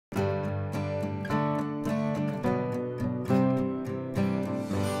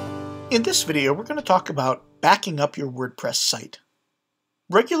In this video, we're going to talk about backing up your WordPress site.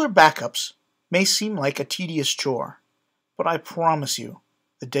 Regular backups may seem like a tedious chore, but I promise you,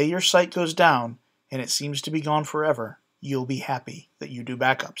 the day your site goes down and it seems to be gone forever, you'll be happy that you do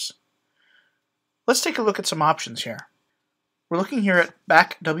backups. Let's take a look at some options here. We're looking here at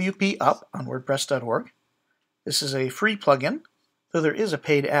BackWP Up on WordPress.org. This is a free plugin, though there is a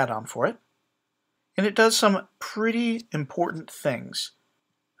paid add-on for it, and it does some pretty important things.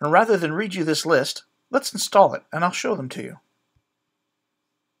 And rather than read you this list, let's install it and I'll show them to you.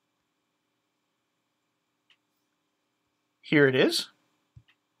 Here it is.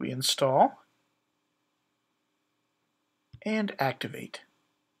 We install and activate.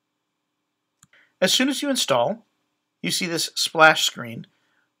 As soon as you install, you see this splash screen,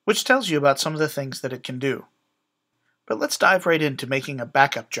 which tells you about some of the things that it can do. But let's dive right into making a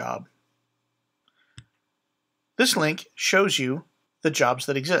backup job. This link shows you the jobs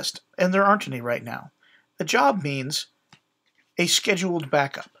that exist, and there aren't any right now. A job means a scheduled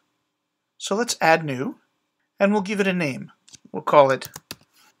backup. So let's add new, and we'll give it a name. We'll call it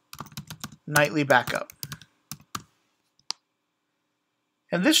Nightly Backup.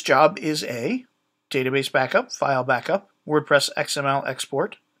 And this job is a database backup, file backup, WordPress XML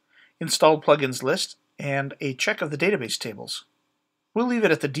export, installed plugins list, and a check of the database tables. We'll leave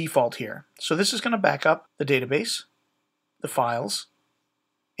it at the default here. So this is going to back up the database, the files,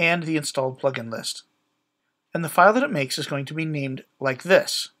 and the installed plugin list. And the file that it makes is going to be named like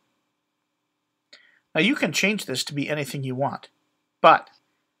this. Now you can change this to be anything you want, but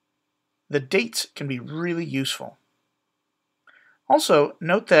the dates can be really useful. Also,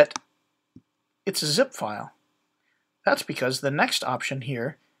 note that it's a zip file. That's because the next option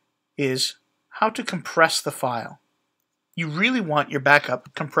here is how to compress the file. You really want your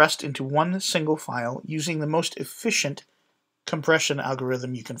backup compressed into one single file using the most efficient compression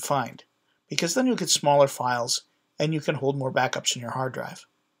algorithm you can find, because then you'll get smaller files and you can hold more backups in your hard drive.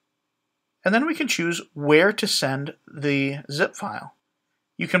 And then we can choose where to send the zip file.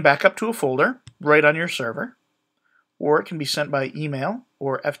 You can back up to a folder right on your server, or it can be sent by email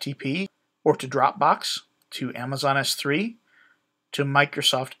or FTP, or to Dropbox, to Amazon S3, to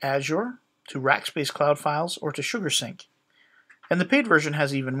Microsoft Azure, to Rackspace Cloud Files, or to SugarSync. And the paid version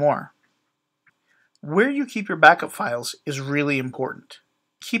has even more. Where you keep your backup files is really important.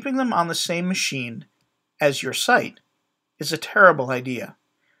 Keeping them on the same machine as your site is a terrible idea,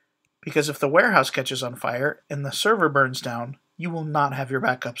 because if the warehouse catches on fire and the server burns down, you will not have your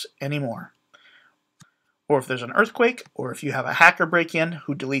backups anymore. Or if there's an earthquake, or if you have a hacker break in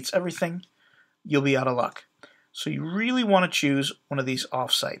who deletes everything, you'll be out of luck. So you really want to choose one of these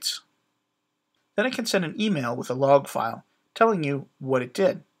offsites. Then it can send an email with a log file telling you what it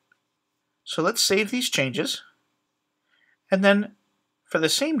did. So let's save these changes, and then for the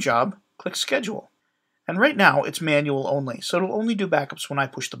same job, click Schedule. And right now it's manual only, so it'll only do backups when I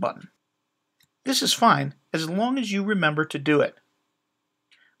push the button. This is fine as long as you remember to do it.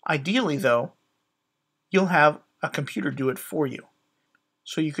 Ideally though, you'll have a computer do it for you.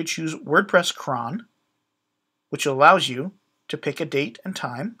 So you could choose WordPress cron, which allows you to pick a date and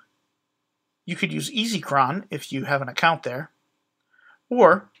time. You could use EasyCron if you have an account there,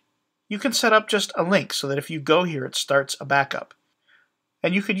 or you can set up just a link so that if you go here it starts a backup.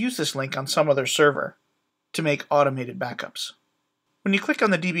 And you could use this link on some other server to make automated backups. When you click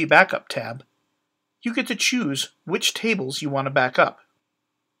on the DB Backup tab, you get to choose which tables you want to back up.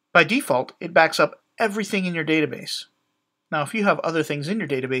 By default, it backs up everything in your database. Now if you have other things in your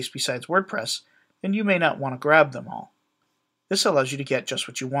database besides WordPress, then you may not want to grab them all. This allows you to get just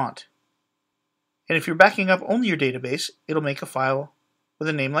what you want. And if you're backing up only your database, it'll make a file with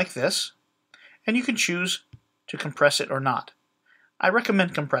a name like this, and you can choose to compress it or not. I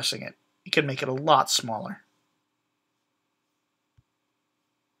recommend compressing it. You can make it a lot smaller.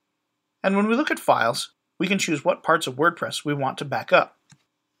 And when we look at files, we can choose what parts of WordPress we want to back up.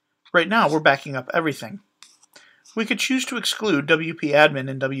 Right now we're backing up everything. We could choose to exclude WP Admin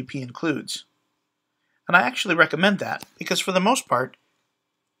and WP Includes. And I actually recommend that, because for the most part,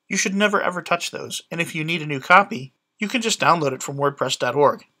 you should never ever touch those, and if you need a new copy, you can just download it from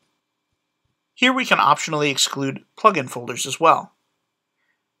WordPress.org. Here we can optionally exclude plugin folders as well.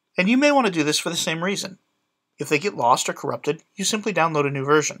 And you may want to do this for the same reason. If they get lost or corrupted, you simply download a new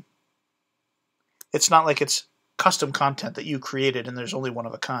version. It's not like it's custom content that you created and there's only one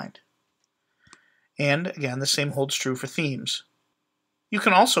of a kind. And again, the same holds true for themes. You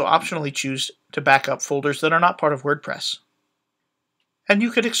can also optionally choose to back up folders that are not part of WordPress. And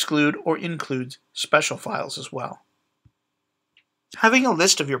you could exclude or include special files as well. Having a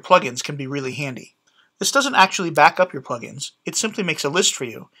list of your plugins can be really handy. This doesn't actually back up your plugins, it simply makes a list for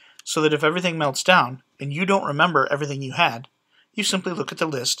you, so that if everything melts down and you don't remember everything you had, you simply look at the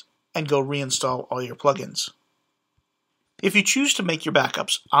list and go reinstall all your plugins. If you choose to make your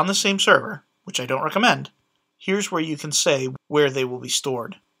backups on the same server, which I don't recommend, here's where you can say where they will be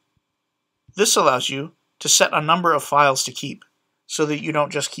stored. This allows you to set a number of files to keep, so that you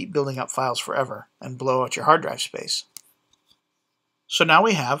don't just keep building up files forever and blow out your hard drive space. So now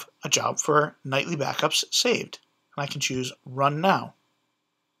we have a job for nightly backups saved, and I can choose Run Now.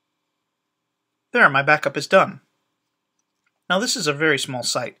 There, my backup is done. Now this is a very small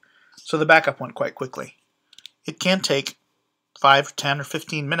site, so the backup went quite quickly. It can take 5, 10, or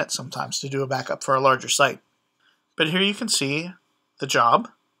 15 minutes sometimes to do a backup for a larger site. But here you can see the job,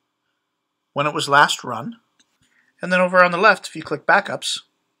 when it was last run, and then over on the left, if you click Backups,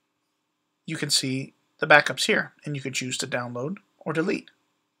 you can see the backups here, and you can choose to download or delete.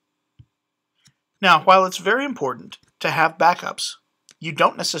 Now, while it's very important to have backups, you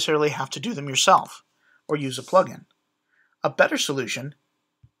don't necessarily have to do them yourself or use a plugin. A better solution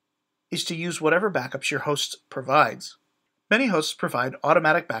is to use whatever backups your host provides. Many hosts provide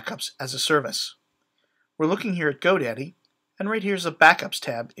automatic backups as a service. We're looking here at GoDaddy, and right here's a Backups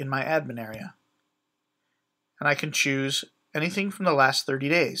tab in my admin area. And I can choose anything from the last 30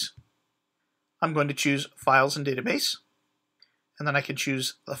 days. I'm going to choose Files and Database, and then I can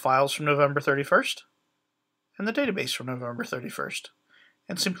choose the files from November 31st and the database from November 31st,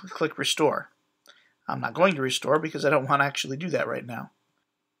 and simply click Restore. I'm not going to restore because I don't want to actually do that right now.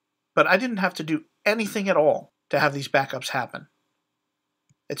 But I didn't have to do anything at all to have these backups happen.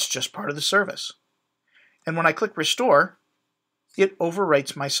 It's just part of the service. And when I click Restore, it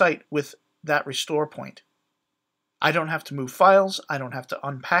overwrites my site with that restore point. I don't have to move files, I don't have to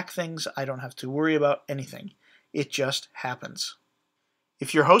unpack things, I don't have to worry about anything. It just happens.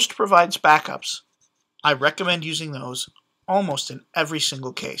 If your host provides backups, I recommend using those almost in every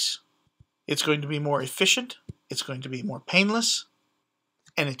single case. It's going to be more efficient, it's going to be more painless,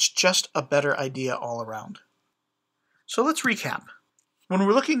 and it's just a better idea all around. So let's recap. When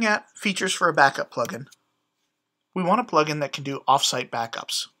we're looking at features for a backup plugin, we want a plugin that can do offsite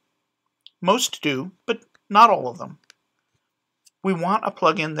backups. Most do, but not all of them. We want a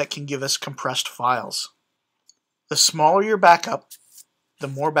plugin that can give us compressed files. The smaller your backup, the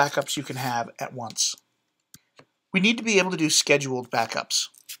more backups you can have at once. We need to be able to do scheduled backups.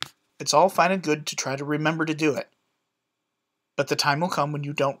 It's all fine and good to try to remember to do it, but the time will come when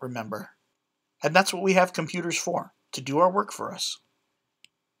you don't remember. And that's what we have computers for, to do our work for us.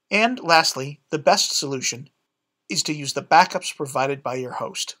 And lastly, the best solution is to use the backups provided by your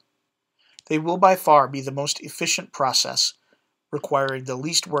host. They will by far be the most efficient process, requiring the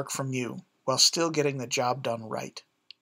least work from you while still getting the job done right.